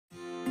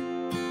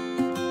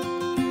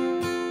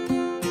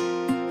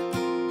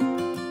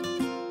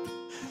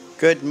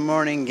Good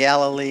morning,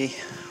 Galilee.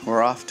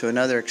 We're off to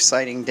another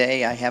exciting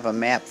day. I have a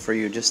map for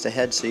you just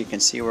ahead so you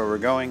can see where we're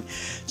going.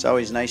 It's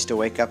always nice to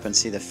wake up and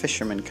see the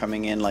fishermen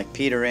coming in like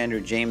Peter,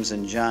 Andrew, James,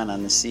 and John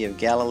on the Sea of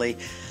Galilee.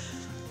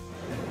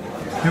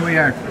 Here we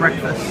are at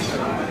breakfast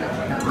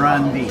at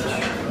Ron Beach.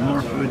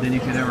 More food than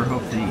you could ever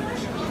hope to eat.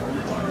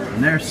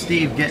 And there's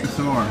Steve getting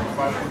sore.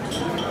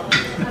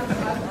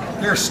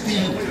 There's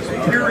Steve.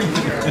 Period.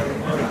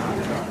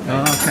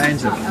 All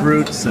kinds of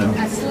fruits and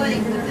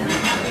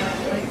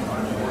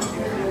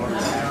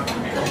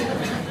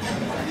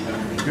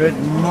good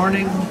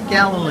morning,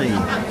 Galilee.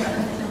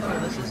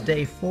 This is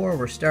day 4.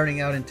 We're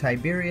starting out in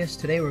Tiberias.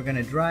 Today we're going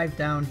to drive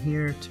down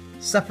here to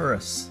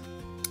Sepphoris.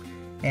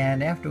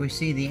 And after we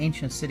see the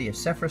ancient city of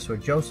Sepphoris where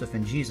Joseph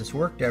and Jesus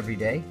worked every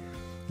day,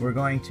 we're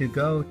going to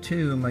go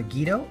to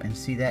Megiddo and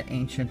see that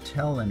ancient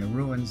hill and the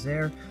ruins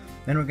there.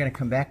 Then we're going to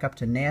come back up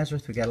to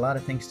Nazareth. We've got a lot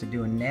of things to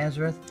do in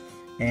Nazareth.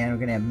 And we're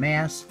going to have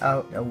Mass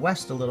out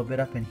west a little bit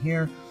up in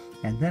here.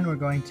 And then we're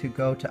going to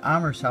go to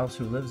Amar's house,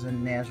 who lives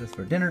in Nazareth,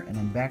 for dinner, and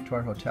then back to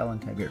our hotel in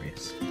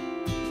Tiberias.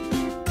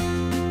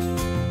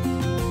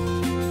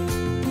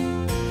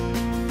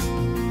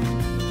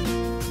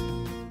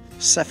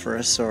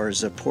 Sepphoris, or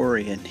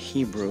Zippori in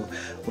Hebrew,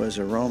 was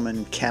a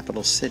Roman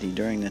capital city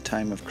during the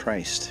time of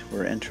Christ.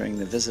 We're entering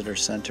the visitor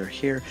center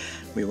here.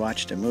 We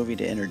watched a movie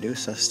to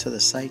introduce us to the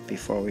site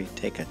before we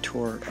take a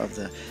tour of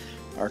the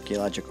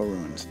archaeological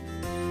ruins.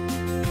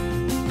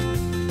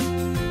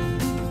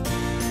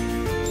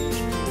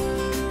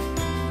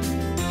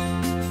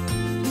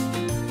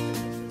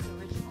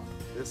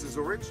 This is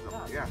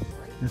original, yeah.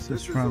 This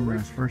is from the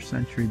 1st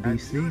century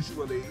BC.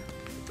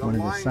 One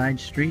of the side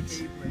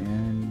streets,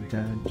 and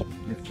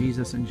if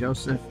Jesus and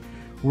Joseph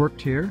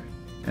worked here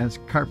as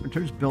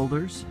carpenters,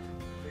 builders,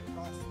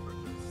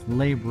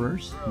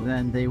 laborers,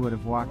 then they would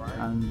have walked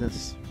on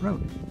this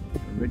road,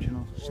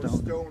 original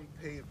stone. Stone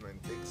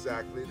pavement,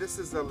 exactly. This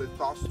is a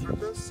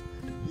lithostratus.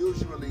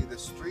 Usually the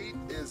street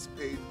is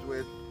paved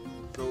with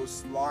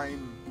those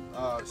lime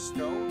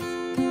stones.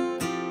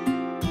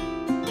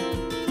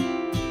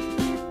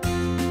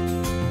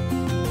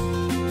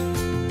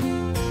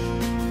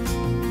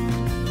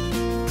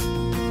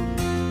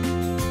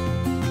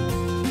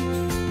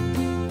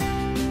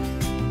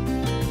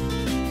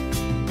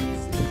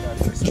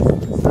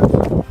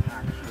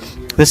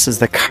 This is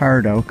the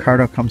Cardo.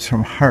 Cardo comes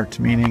from heart,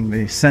 meaning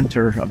the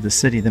center of the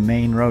city, the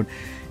main road.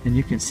 And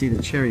you can see the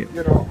chariot,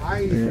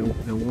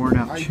 the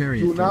worn-out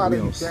chariot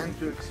wheels,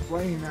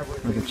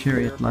 where the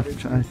chariot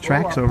left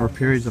tracks over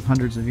periods of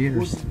hundreds of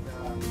years.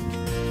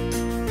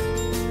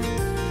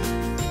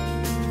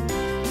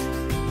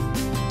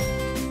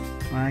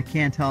 I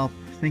can't help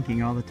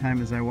thinking all the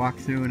time as I walk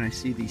through and I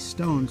see these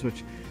stones,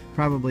 which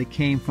probably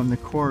came from the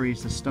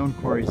quarries, the stone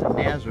quarries in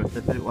Nazareth.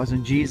 If it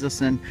wasn't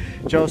Jesus and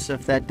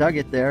Joseph that dug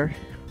it there,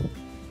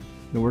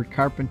 the word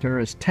carpenter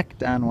is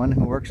tacked on one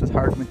who works with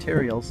hard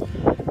materials.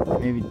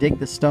 Maybe dig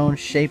the stones,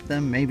 shape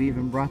them, maybe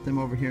even brought them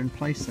over here and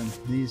placed them.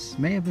 These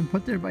may have been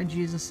put there by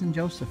Jesus and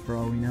Joseph for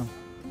all we know.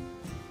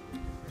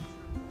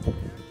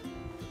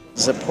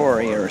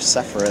 Zippori, or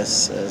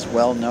Sepphoris, is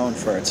well known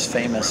for its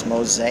famous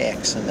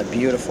mosaics and the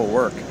beautiful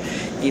work.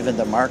 Even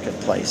the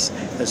marketplace,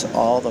 because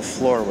all the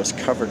floor was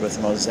covered with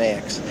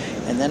mosaics.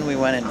 And then we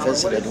went and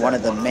visited one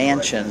of the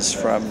mansions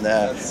from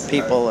the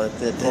people at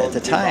the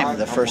time,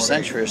 the 1st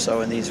century or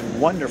so, and these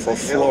wonderful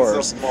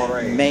floors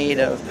made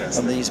of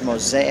these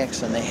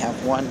mosaics, and they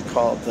have one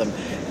called the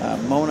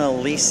Mona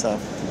Lisa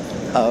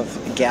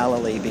of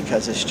Galilee,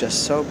 because it's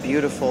just so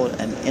beautiful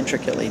and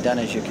intricately done,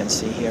 as you can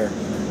see here.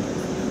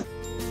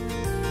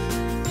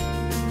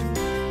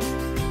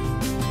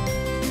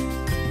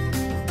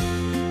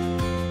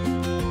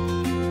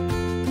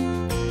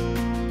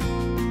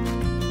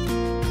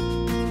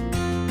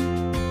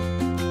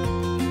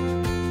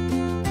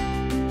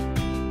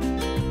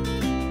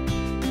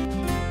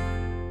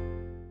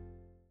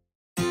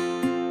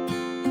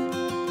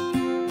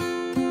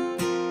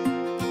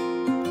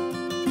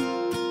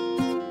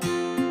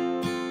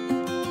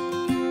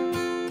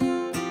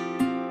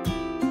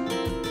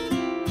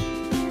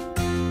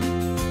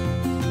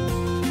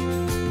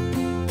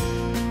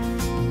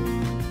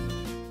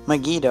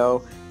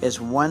 Megiddo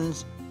is one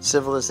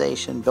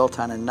civilization built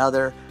on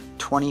another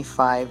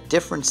 25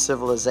 different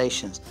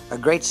civilizations. A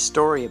great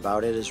story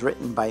about it is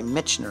written by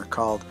Michener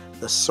called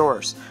The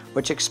Source,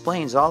 which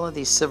explains all of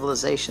these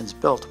civilizations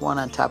built one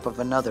on top of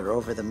another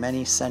over the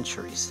many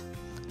centuries.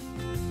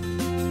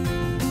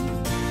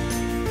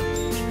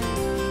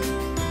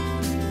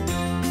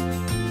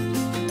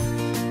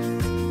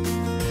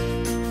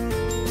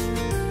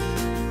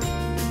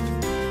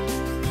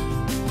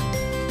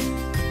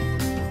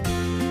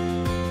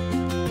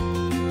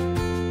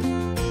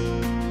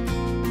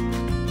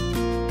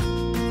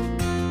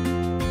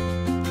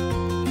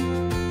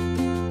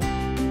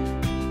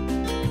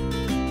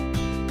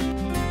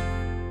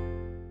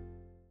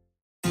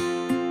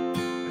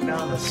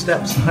 Down the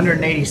steps,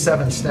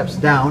 187 steps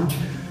down.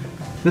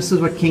 This is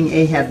what King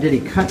Ahab did. He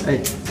cut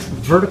a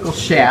vertical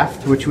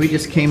shaft, which we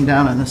just came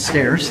down on the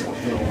stairs,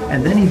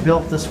 and then he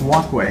built this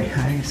walkway.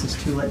 I guess it's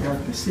too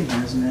dark to see,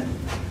 isn't it?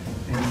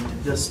 And he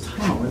did this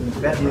tunnel in the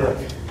bedrock.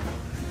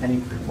 And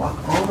you could walk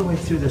all the way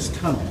through this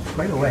tunnel,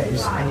 quite a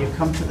ways, and you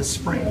come to the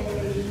spring.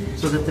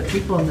 So that the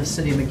people in the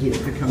city of Megiddo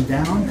could come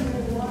down,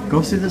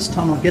 go through this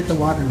tunnel, get the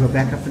water, and go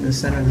back up in the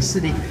center of the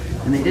city,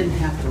 and they didn't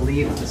have to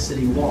leave the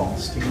city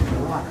walls to get the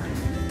water.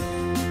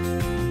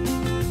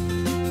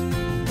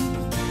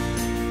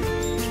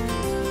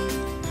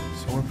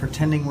 So we're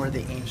pretending we're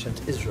the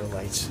ancient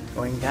Israelites,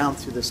 going down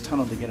through this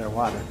tunnel to get our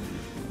water.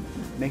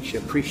 It makes you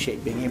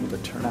appreciate being able to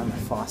turn on the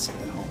faucet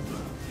at home.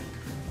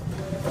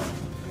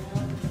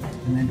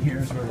 And then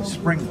here's where the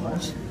spring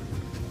was.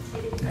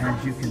 And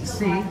as you can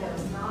see,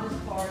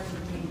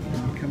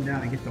 when you come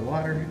down and get the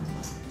water,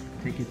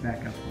 take it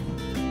back up.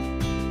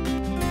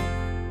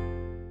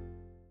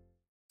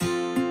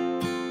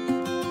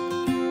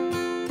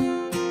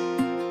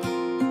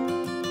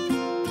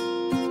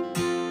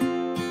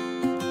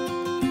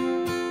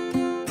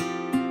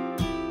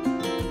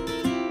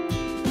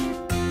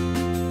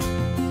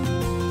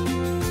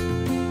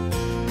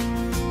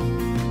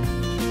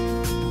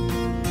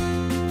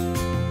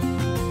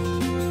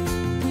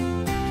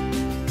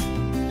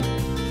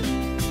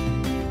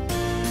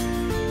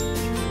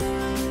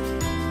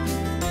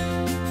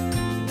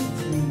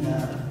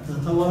 The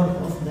power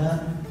of the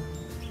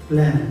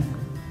plan,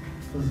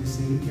 because you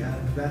see, the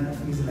plan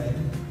of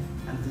Israel,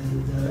 and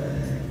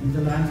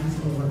the line is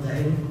over the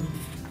hill,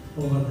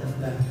 over the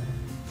plan.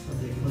 So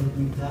they call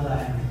me the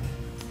line.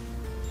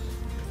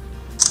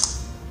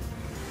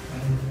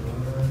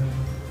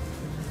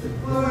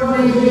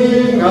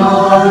 Morning,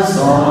 our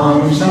song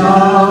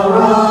shall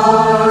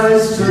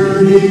rise to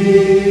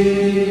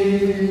thee.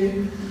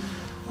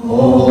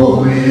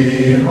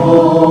 Holy,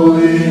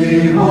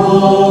 holy,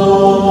 holy,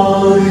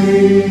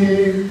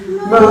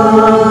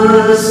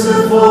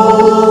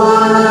 merciful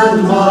and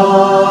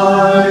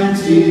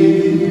mighty,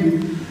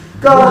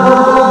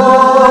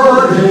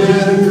 God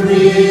in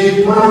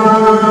three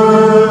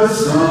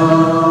persons,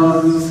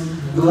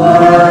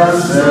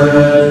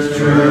 blessed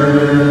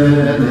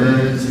Trinity.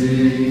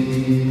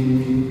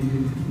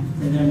 In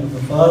the name of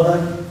the Father,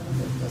 and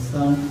of the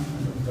Son,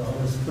 and of the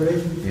Holy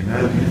Spirit.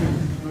 Amen.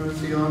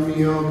 Mercy on me,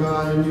 O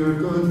God, in your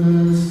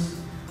goodness.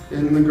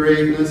 In the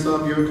greatness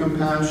of your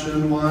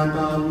compassion, wipe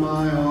out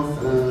my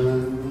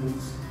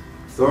offense.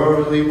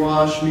 Thoroughly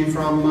wash me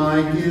from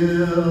my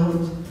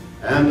guilt,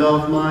 and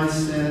of my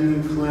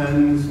sin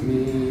cleanse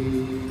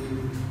me.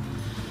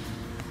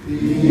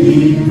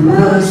 Be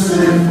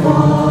merciful,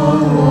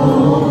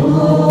 O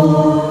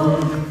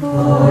Lord,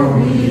 for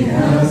we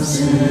have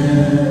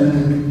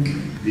sinned.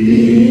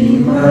 Be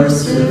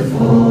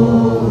merciful,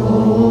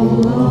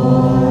 O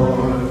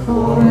Lord,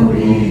 for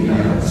we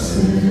have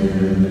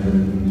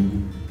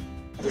sinned.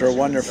 After a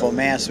wonderful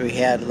Mass, we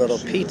had little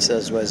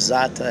pizzas with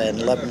za'atar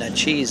and Lebanon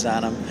cheese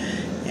on them.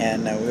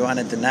 And we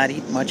wanted to not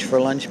eat much for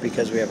lunch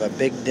because we have a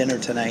big dinner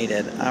tonight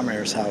at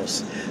Amir's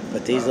house.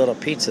 But these little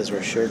pizzas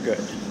were sure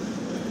good.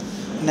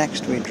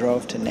 Next, we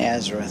drove to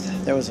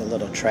Nazareth. There was a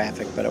little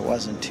traffic, but it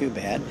wasn't too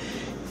bad.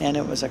 And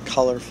it was a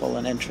colorful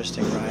and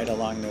interesting ride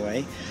along the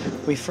way.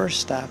 We first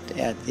stopped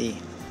at the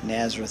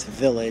Nazareth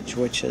village,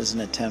 which is an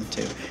attempt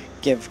to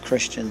give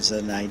Christians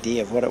an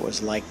idea of what it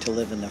was like to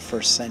live in the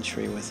first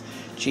century with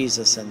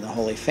Jesus and the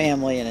Holy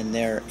Family and in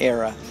their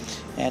era.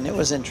 And it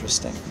was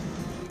interesting.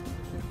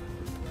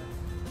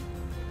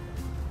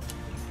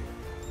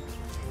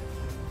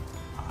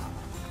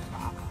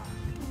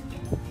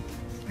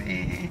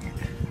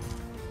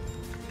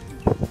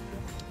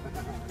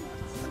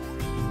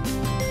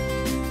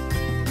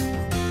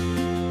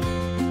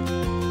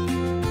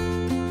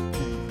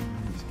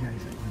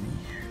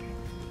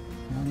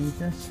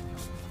 This?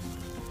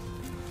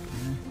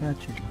 I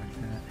thought you'd like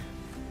that.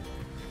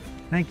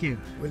 Thank you.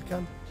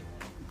 Welcome.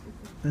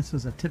 This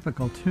was a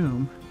typical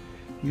tomb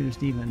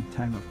used even in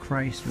time of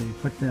Christ, where you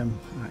put them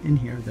in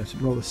here. There's a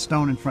row of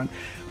stone in front.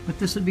 But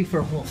this would be for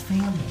a whole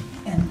family.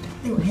 And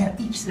they would have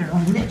each their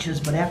own niches,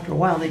 but after a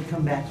while they'd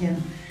come back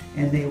in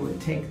and they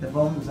would take the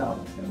bones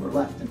out that were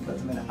left and put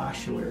them in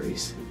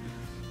ossuaries.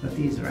 But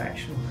these are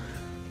actual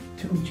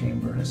tomb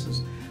chamber. This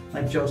is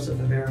like Joseph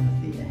of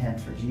Arimathea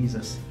had for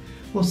Jesus.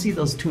 We'll see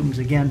those tombs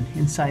again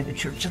inside the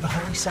Church of the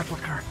Holy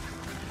Sepulchre.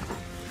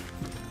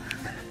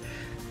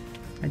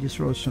 I just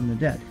rose from the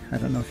dead. I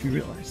don't know if you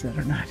realize that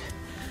or not.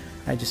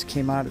 I just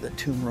came out of the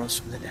tomb, rose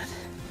from the dead.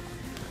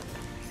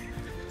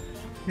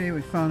 Okay,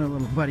 we found a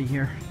little buddy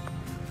here.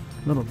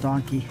 Little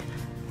donkey.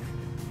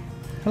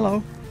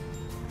 Hello.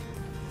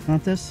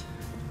 Want this?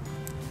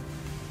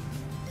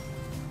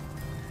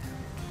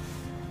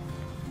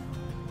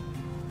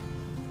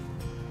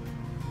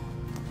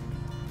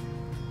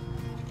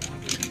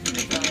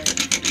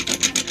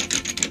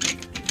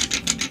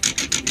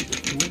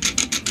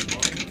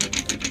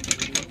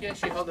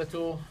 She held the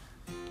two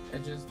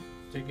edges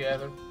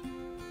together.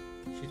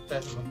 She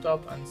placed them on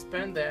top and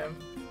spun them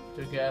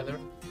together,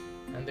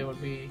 and they will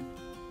be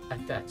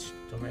attached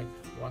to make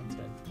one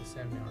thread, the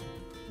same yarn.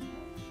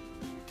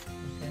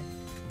 Okay.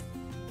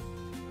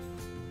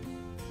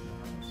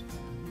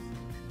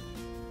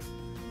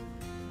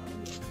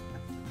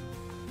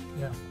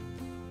 Yeah.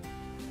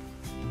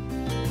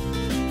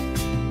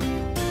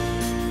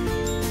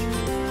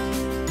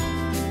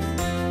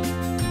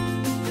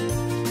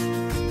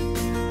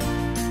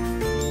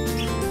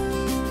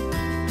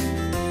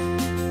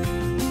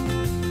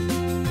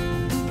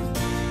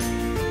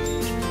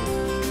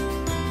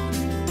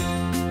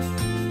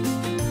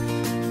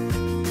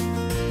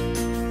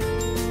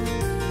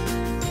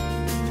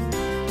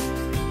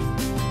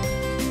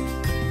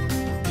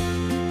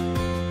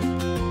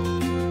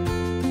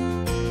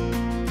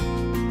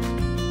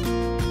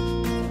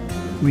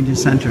 We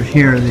just entered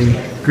here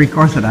the Greek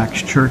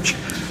Orthodox Church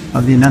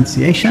of the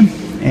Annunciation,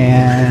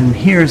 and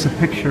here's a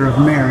picture of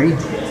Mary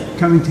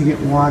coming to get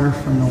water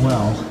from the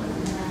well.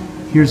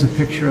 Here's a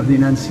picture of the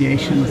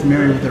Annunciation with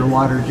Mary with her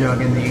water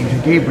jug and the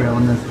angel Gabriel.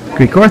 And the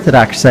Greek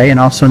Orthodox say, and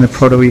also in the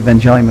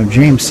Proto-Evangelium of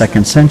James,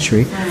 2nd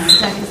century,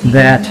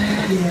 that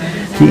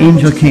the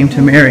angel came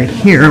to Mary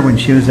here when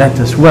she was at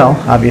this well,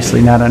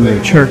 obviously not under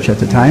a church at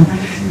the time,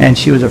 and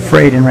she was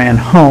afraid and ran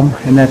home,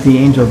 and that the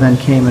angel then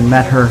came and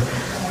met her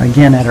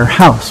again at her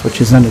house,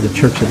 which is under the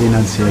Church of the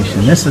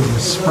Annunciation. This is the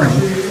spring,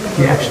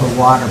 the actual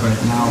water, but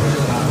now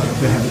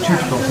they have a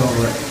church built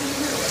over it.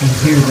 And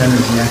here then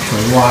is the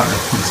actual water.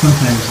 And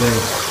sometimes they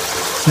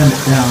send it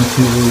down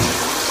to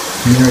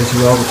Mary's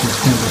well, which is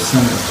kind of the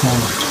center of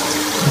town.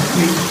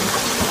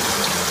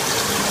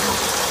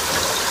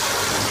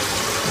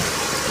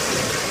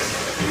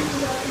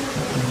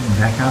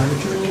 Back out of the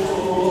church.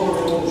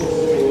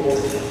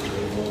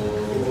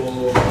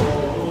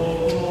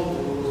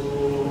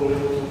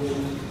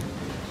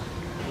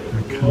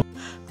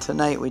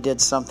 Tonight we did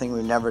something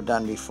we've never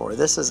done before.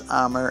 This is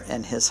Amr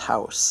and his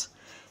house.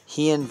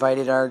 He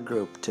invited our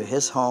group to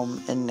his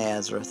home in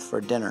Nazareth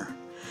for dinner.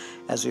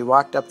 As we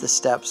walked up the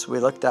steps, we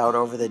looked out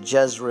over the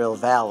Jezreel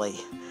Valley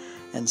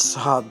and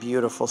saw a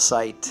beautiful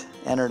sight.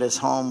 Entered his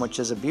home, which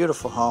is a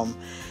beautiful home,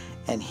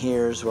 and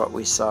here's what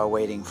we saw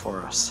waiting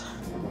for us.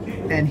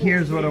 And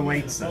here's what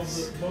awaits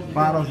us.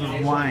 Bottles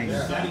of wine,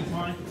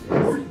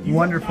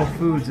 wonderful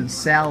foods and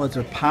salads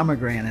with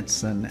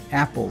pomegranates and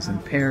apples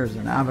and pears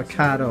and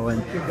avocado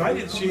and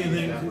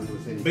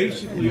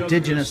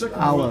indigenous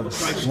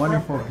olives,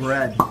 wonderful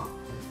bread.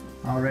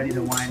 Already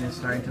the wine is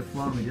starting to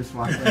flow. We just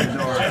walked in the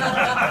door.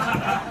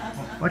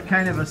 What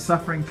kind of a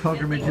suffering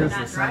pilgrimage is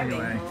this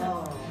anyway?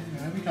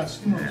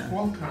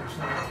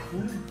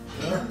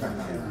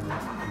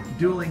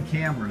 Dueling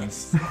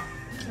cameras.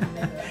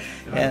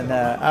 And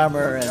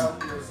Amr and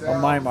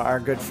Omaima are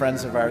good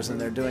friends of ours, and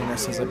they're doing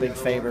this as a big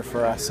favor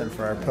for us and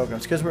for our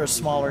pilgrims. Because we're a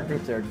smaller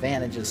group, there are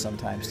advantages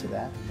sometimes to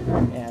that.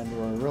 And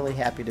we're really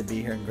happy to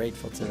be here and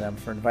grateful to them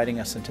for inviting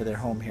us into their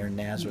home here in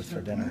Nazareth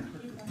for dinner.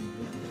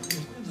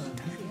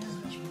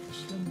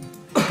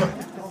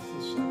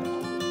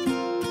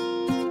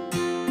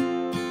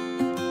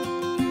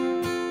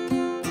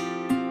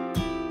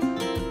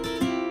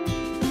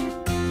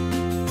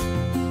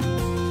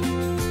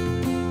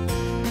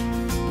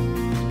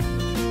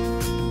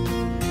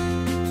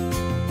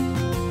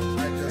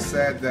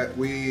 Said that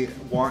we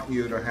want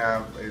you to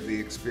have the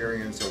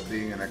experience of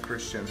being in a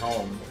Christian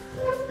home,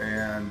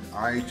 and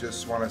I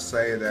just want to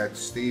say that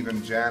Steve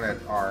and Janet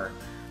are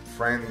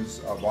friends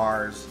of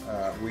ours.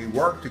 We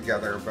work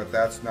together, but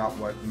that's not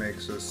what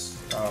makes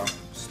us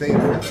stay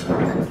together.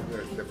 I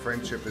think the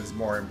friendship is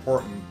more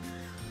important.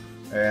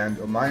 And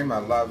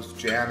Omaima loves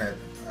Janet.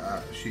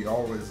 She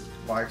always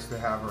likes to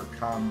have her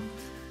come,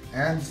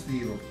 and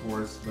Steve, of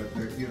course, but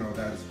you know,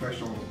 that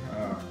special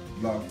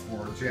love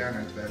for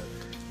Janet that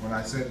when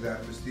I said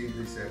that to Steve,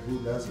 he said, "Who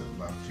doesn't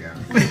love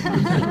Janet?"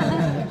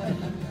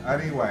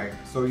 Anyway,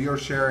 so you're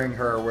sharing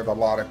her with a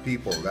lot of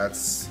people.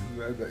 That's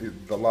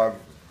the love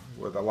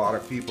with a lot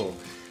of people.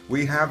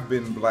 We have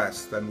been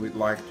blessed, and we'd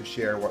like to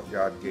share what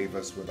God gave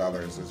us with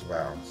others as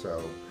well.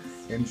 So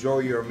enjoy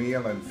your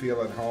meal and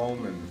feel at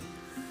home,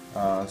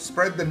 and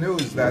spread the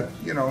news that,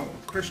 you know,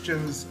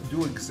 Christians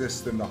do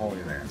exist in the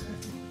Holy Land.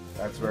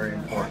 That's very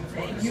important for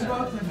us.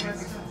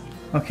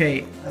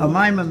 Okay,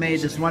 Omaima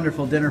made this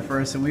wonderful dinner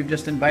for us, and we've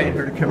just invited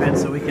her to come in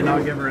so we can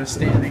all give her a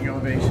standing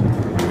ovation.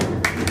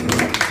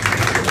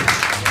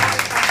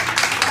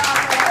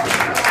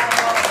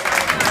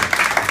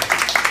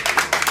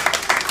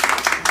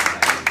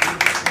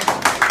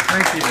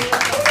 Thank you.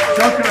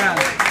 Shukran.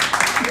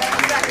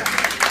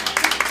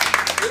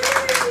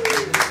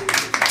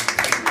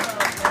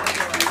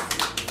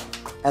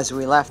 As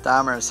we left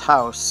Amr's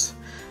house,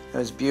 it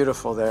was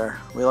beautiful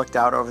there. We looked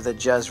out over the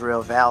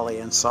Jezreel Valley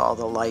and saw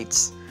the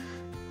lights,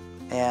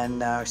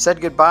 and said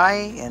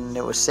goodbye, and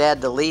it was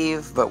sad to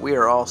leave, but we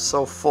were all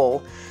so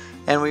full.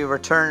 And we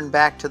returned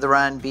back to the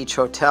Ron Beach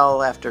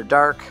Hotel after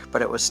dark,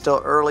 but it was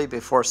still early,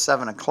 before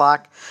 7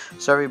 o'clock,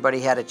 so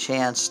everybody had a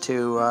chance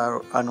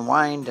to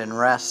unwind and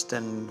rest,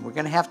 and we're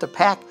going to have to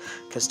pack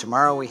because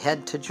tomorrow we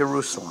head to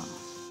Jerusalem.